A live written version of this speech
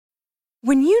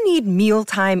When you need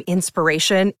mealtime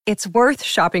inspiration, it's worth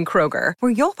shopping Kroger,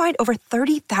 where you'll find over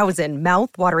 30,000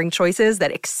 mouth-watering choices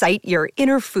that excite your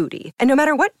inner foodie. And no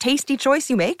matter what tasty choice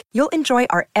you make, you'll enjoy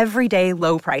our everyday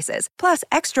low prices, plus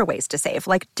extra ways to save,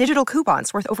 like digital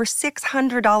coupons worth over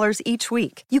 $600 each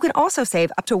week. You can also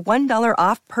save up to $1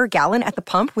 off per gallon at the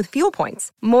pump with fuel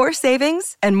points. More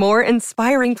savings and more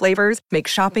inspiring flavors make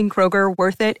shopping Kroger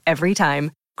worth it every time.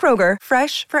 Kroger,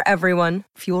 fresh for everyone.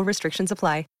 Fuel restrictions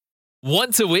apply.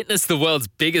 Want to witness the world's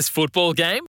biggest football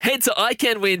game? Head to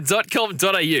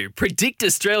iCanWin.com.au, predict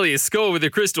Australia's score with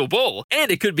a crystal ball, and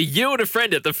it could be you and a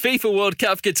friend at the FIFA World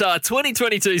Cup Qatar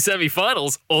 2022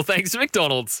 semi-finals, all thanks to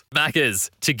McDonald's. Maccas,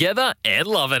 together and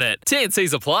loving it.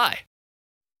 TNCs apply.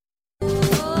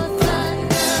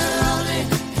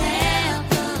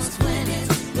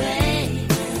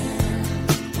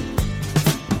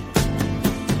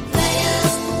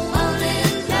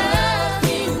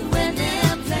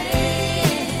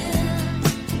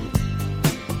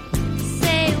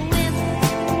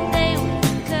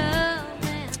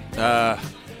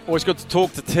 Always good to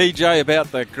talk to TJ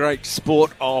about the great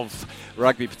sport of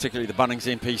rugby, particularly the Bunnings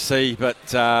NPC. But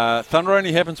thunder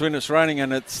only happens when it's raining,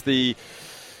 and it's the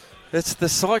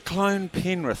Cyclone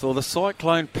Penrith, or the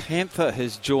Cyclone Panther,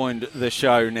 has joined the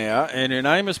show now, and her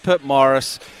name is Pip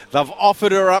Morris. They've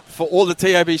offered her up for all the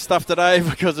TAB stuff today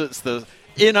because it's the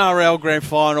NRL Grand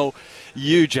Final.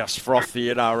 You just froth the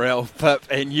NRL, Pip,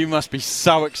 and you must be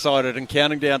so excited and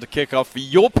counting down to kick off for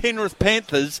your Penrith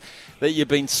Panthers that you've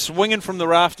been swinging from the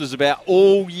rafters about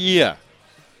all year.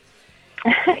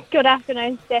 Good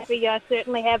afternoon, Steffi. I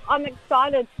certainly have. I'm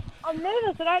excited. I'm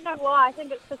nervous. I don't know why. I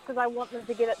think it's just because I want them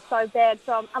to get it so bad.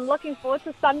 So I'm looking forward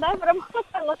to Sunday, but I'm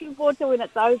also looking forward to when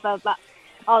it's over. But,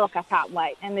 oh, look, I can't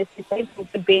wait. And there's been some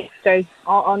good bets too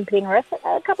on Penrith.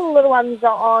 A couple of little ones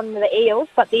on the Eels,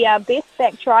 but the best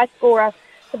back try scorer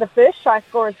for the first try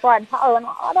scorer is Brian Hull, and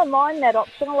I don't mind that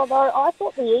option, although I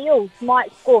thought the Eels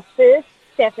might score first,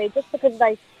 Steffi, just because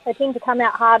they tend to come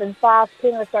out hard and fast.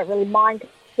 Penrith don't really mind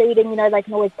conceding. You know, they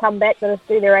can always come back. They just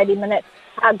do their 80-minute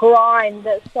grind.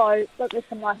 So, look, there's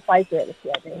some nice plays there this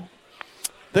year.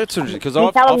 That's interesting, because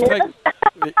I've taken...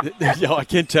 Yeah, I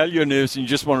can tell you're nervous and you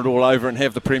just want it all over and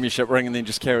have the premiership ring and then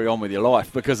just carry on with your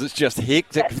life, because it's just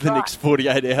hectic for the next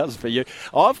 48 hours for you.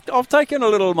 I've taken a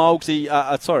little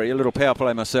a little power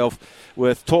play myself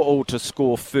with To'o to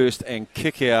score first and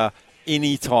kick out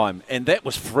any time, and that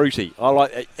was fruity. I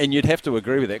like, and you'd have to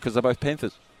agree with that because they're both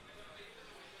Panthers.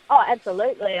 Oh,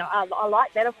 absolutely. I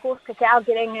like that. Of course, Kakao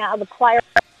getting the player,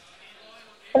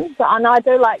 and I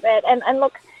do like that. And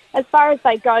look, as far as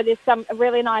they go, there's some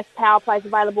really nice power plays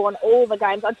available on all the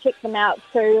games. I'll check them out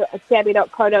to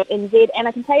savvy.co.nz, and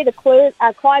I can tell you the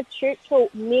Clive Churchill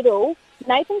medal.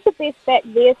 Nathan's the best back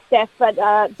there, Steph, but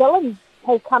Dylan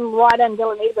has come right in.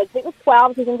 Dylan Edwards, he was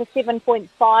 12, he's into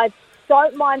 7.5.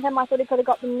 Don't mind him. I thought he could have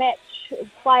got the match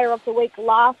player of the week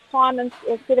last time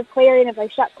instead of Cleary, and if they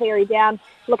shut Cleary down,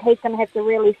 look, he's going to have to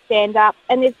really stand up.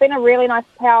 And there's been a really nice,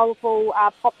 powerful,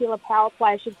 popular power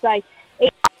play, I should say.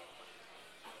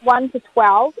 1 to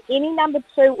 12, any number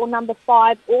 2 or number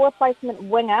 5 or replacement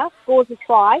winger scores a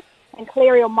try, and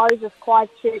Cleary or Moses Clive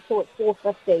Churchill at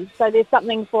 450. So there's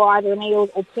something for either an Eels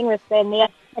or Penrith fan there.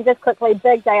 And just quickly,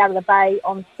 big day out of the Bay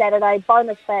on Saturday.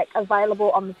 Bonus pack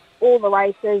available on all the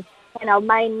races. And our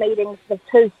main meetings, the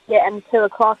 2 here and 2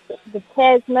 across the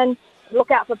Tasman.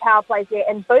 Look out for power plays there.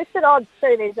 And boosted odds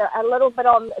too. There's a little bit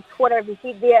on Twitter if you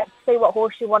head there, see what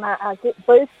horse you want to get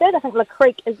boosted. I think Le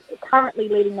Creek is currently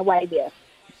leading the way there.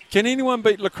 Can anyone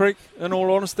beat Le Creek, in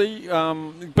all honesty?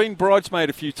 Been bridesmaid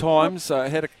a few times,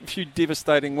 had a few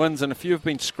devastating wins, and a few have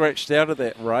been scratched out of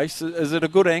that race. Is it a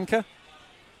good anchor?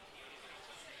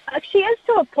 She is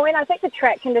to a point. I think the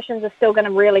track conditions are still going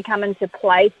to really come into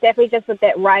play. Definitely just with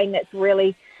that rain that's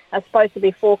really supposed to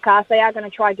be forecast. They are going to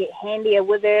try to get handier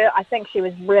with her. I think she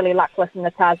was really luckless in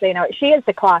the Tarzino. She is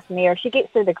the class mare. If she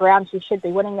gets through the ground, she should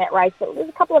be winning that race. But there's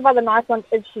a couple of other nice ones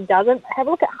if she doesn't. Have a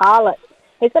look at Harlot.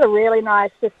 He's got a really nice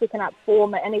just second up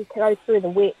form, and he goes through the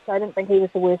wet, so I didn't think he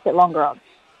was the worst at longer odds.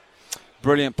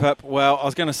 Brilliant, Pip. Well, I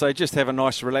was going to say just have a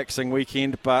nice relaxing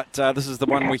weekend, but this is the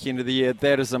one weekend of the year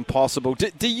that is impossible.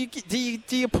 Do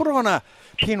you put on a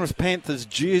Penrith Panthers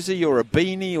jersey or a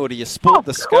beanie, or do you sport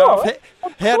the scarf?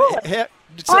 I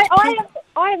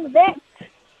am that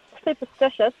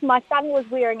superstitious. My son was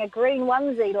wearing a green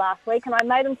onesie last week, and I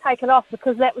made him take it off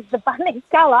because that was the Bunnings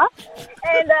colour,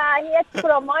 and he had to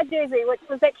put on my jersey, which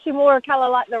was actually more a colour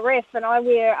like the rest. And I've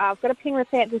got a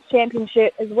Penrith Panthers champion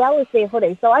shirt as well as their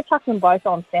hoodie, so I chuck them both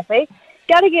on, Steffi.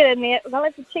 Got to get in there. I'll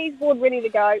have the cheese board ready to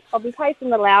go. I'll be pacing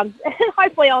the lounge, and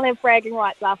hopefully I'll have bragging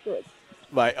rights afterwards.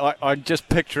 Mate, I'm just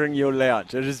picturing your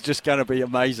lounge. It is just going to be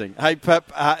amazing. Hey,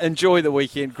 Pip, enjoy the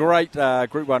weekend. Great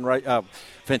Group 1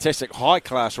 fantastic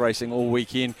high-class racing all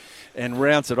weekend, and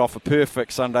rounds it off a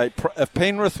perfect Sunday. If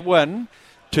Penrith win,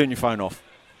 turn your phone off.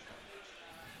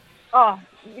 Oh,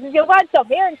 you won't stop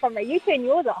hearing from me. You turn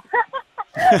yours off.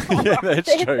 Yeah,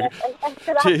 that's true.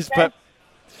 Cheers, Pip.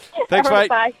 Thanks, mate.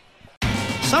 Bye.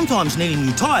 Sometimes needing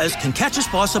new tyres can catch us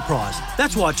by surprise.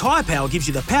 That's why Tyre Power gives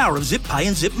you the power of Zip Pay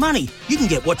and Zip Money. You can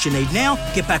get what you need now,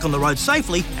 get back on the road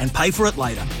safely and pay for it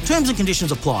later. Terms and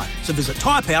conditions apply. So visit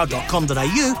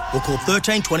tyrepower.com.au or call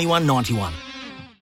 13 21 91.